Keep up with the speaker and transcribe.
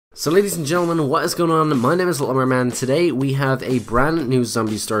So ladies and gentlemen, what is going on? My name is LittleMarMan. Today we have a brand new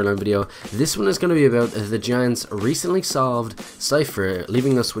zombie storyline video. This one is going to be about the Giants' recently solved Cipher,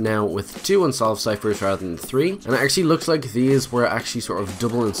 leaving us now with 2 unsolved ciphers rather than 3. And it actually looks like these were actually sort of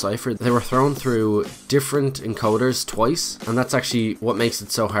double enciphered. They were thrown through different encoders twice, and that's actually what makes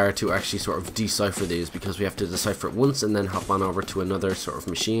it so hard to actually sort of decipher these, because we have to decipher it once and then hop on over to another sort of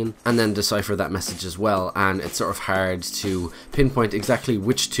machine and then decipher that message as well, and it's sort of hard to pinpoint exactly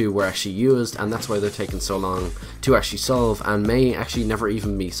which two were actually used, and that's why they're taking so long to actually solve and may actually never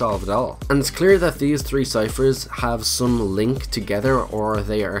even be solved at all. And it's clear that these 3 ciphers have some link together, or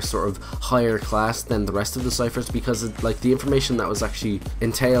they are sort of higher class than the rest of the ciphers, because the information that was actually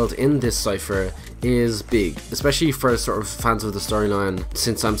entailed in this cipher is big, especially for sort of fans of the storyline,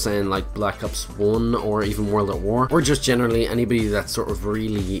 since I'm saying like Black Ops 1 or even World at War, or just generally anybody that's sort of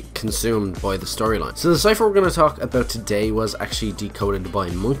really consumed by the storyline. So the cipher we're going to talk about today was actually decoded by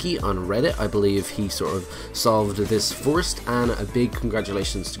Monkey on Reddit. I believe he sort of solved this first, and a big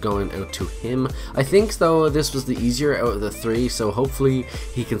congratulations to going out to him. I think though this was the easier out of the 3, so hopefully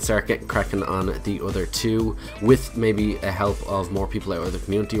he can start getting cracking on the other 2 with maybe a help of more people out of the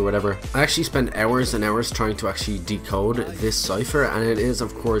community or whatever. I actually spent hours and hours trying to actually decode this cipher, and it is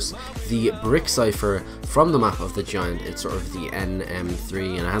of course the brick cipher from the map of the Giant. It's sort of the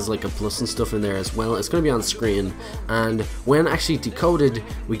NM3, and it has like a plus and stuff in there as well. It's going to be on screen, and when actually decoded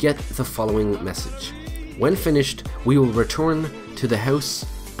we get the following message: when finished, we will return to the house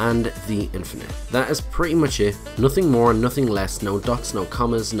and the infinite. That is pretty much it. Nothing more, nothing less. No dots, no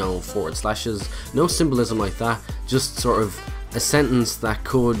commas, no forward slashes, no symbolism like that. Just sort of a sentence that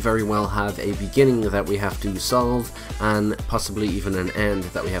could very well have a beginning that we have to solve, and possibly even an end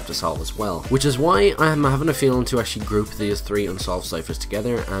that we have to solve as well. Which is why I'm having a feeling to actually group these 3 unsolved ciphers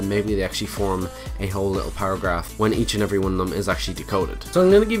together, and maybe they actually form a whole little paragraph when each and every one of them is actually decoded. So I'm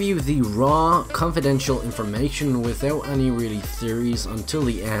going to give you the raw, confidential information without any really theories until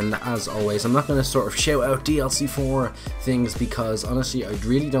the end. As always, I'm not going to sort of shout out DLC 4 things, because honestly I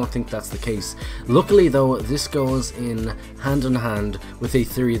really don't think that's the case. Luckily though, this goes in hand with a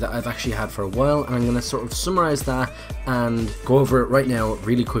theory that I've actually had for a while, and I'm going to sort of summarize that and go over it right now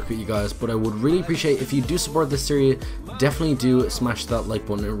really quick with you guys. But I would really appreciate if you do support this theory. Definitely do smash that like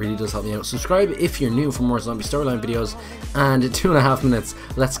button, it really does help me out. Subscribe if you're new for more zombie storyline videos, and in 2.5 minutes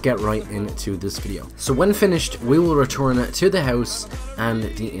let's get right into this video. So when finished, we will return to the house and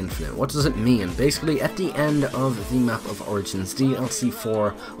the infinite. What does it mean? Basically, at the end of the map of Origins DLC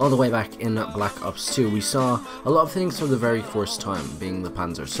 4, all the way back in Black Ops 2, we saw a lot of things for the very first time, being the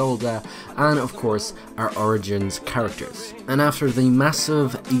Panzer Soldier and of course our Origins characters. And after the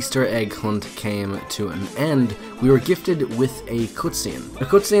massive Easter egg hunt came to an end, we were gifted with a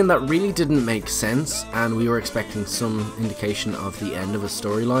cutscene that really didn't make sense, and we were expecting some indication of the end of a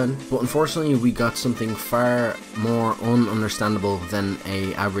storyline, but unfortunately we got something far more ununderstandable than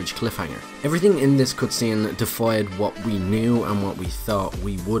a average cliffhanger. Everything in this cutscene defied what we knew and what we thought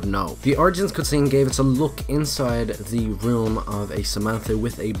we would know. The Origins cutscene gave us a look inside the room of a Samantha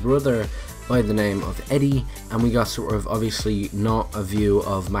with a brother by the name of Eddie, and we got sort of obviously not a view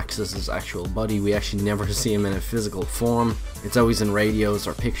of Max's actual body. We actually never see him in a physical form. It's always in radios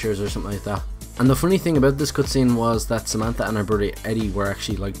or pictures or something like that. And the funny thing about this cutscene was that Samantha and her brother Eddie were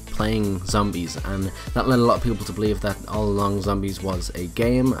actually like playing zombies, and that led a lot of people to believe that all along Zombies was a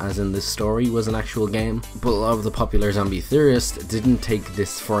game, as in this story was an actual game. But a lot of the popular zombie theorists didn't take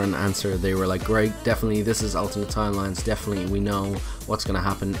this for an answer. They were like, great, definitely this is alternate timelines, definitely we know what's going to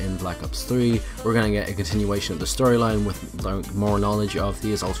happen in Black Ops 3, we're going to get a continuation of the storyline with like more knowledge of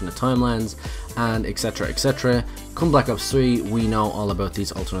these alternate timelines, and etc etc. Come Black Ops 3, we know all about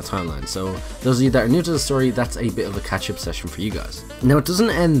these alternate timelines. So those of you that are new to the story, that's a bit of a catch-up session for you guys. Now it doesn't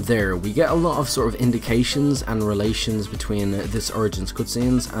end there. We get a lot of sort of indications and relations between this Origins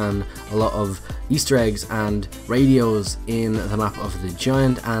cutscenes and a lot of Easter eggs and radios in the map of the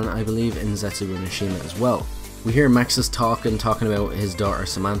Giant, and I believe in Zetsu and Nishima as well. We hear Max's talking about his daughter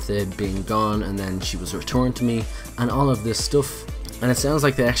Samantha being gone, and then she was returned to me, and all of this stuff. And it sounds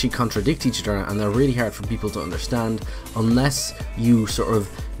like they actually contradict each other, and they're really hard for people to understand unless you sort of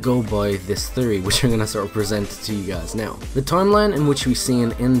go by this theory, which I'm going to sort of present to you guys now. The timeline in which we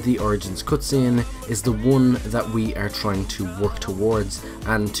seen in the Origins cutscene is the one that we are trying to work towards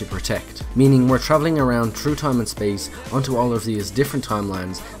and to protect. Meaning we're traveling around through time and space onto all of these different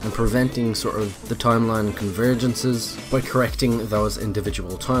timelines and preventing sort of the timeline convergences by correcting those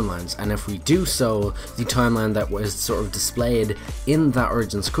individual timelines. And if we do so, the timeline that was sort of displayed in that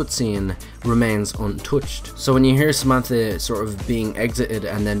Origins cutscene remains untouched. So when you hear Samantha sort of being exited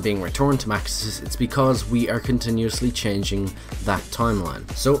and then being returned to Maxis, it's because we are continuously changing that timeline.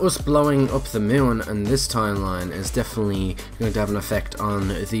 So us blowing up the moon in this timeline is definitely going to have an effect on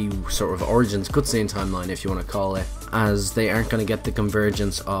the sort of Origins cutscene timeline, if you want to call it, as they aren't going to get the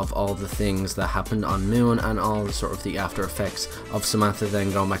convergence of all the things that happened on Moon and all sort of the after effects of Samantha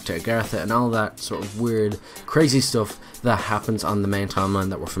then going back to Agartha and all that sort of weird, crazy stuff that happens on the main timeline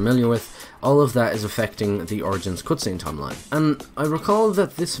that we're familiar with. All of that is affecting the Origins cutscene timeline. And I recall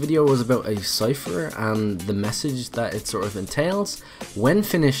that this video was about a cipher and the message that it sort of entails. When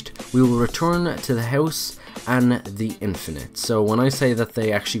finished, we will return to the house and the infinite. So when I say that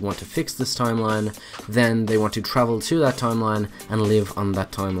they actually want to fix this timeline, then they want to travel to that timeline and live on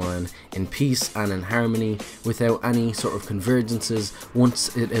that timeline in peace and in harmony without any sort of convergences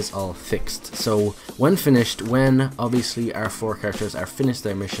once it is all fixed. So when finished, when obviously our 4 characters are finished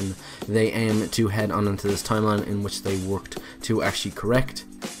their mission, they aim to head on into this timeline in which they worked to actually correct.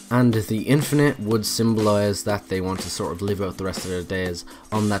 And the infinite would symbolize that they want to sort of live out the rest of their days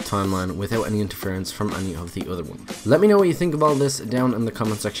on that timeline without any interference from any of the other ones. Let me know what you think of all this down in the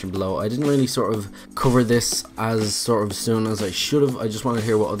comment section below. I didn't really sort of cover this as sort of soon as I should have. I just wanted to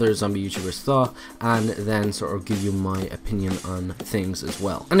hear what other zombie YouTubers thought and then sort of give you my opinion on things as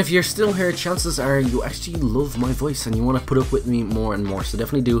well. And if you're still here, chances are you actually love my voice and you want to put up with me more and more. So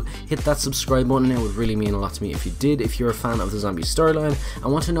definitely do hit that subscribe button. It would really mean a lot to me if you did. If you're a fan of the zombie storyline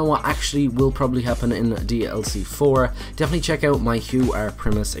and want to know what actually will probably happen in DLC 4, definitely check out my Who Are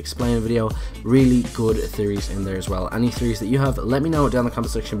Primus explain video. Really good theories in there as well. Any theories that you have, let me know down in the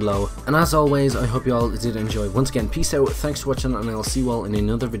comment section below. And as always, I hope you all did enjoy. Once again, peace out, thanks for watching, and I'll see you all in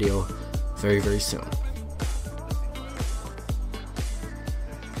another video very, very soon.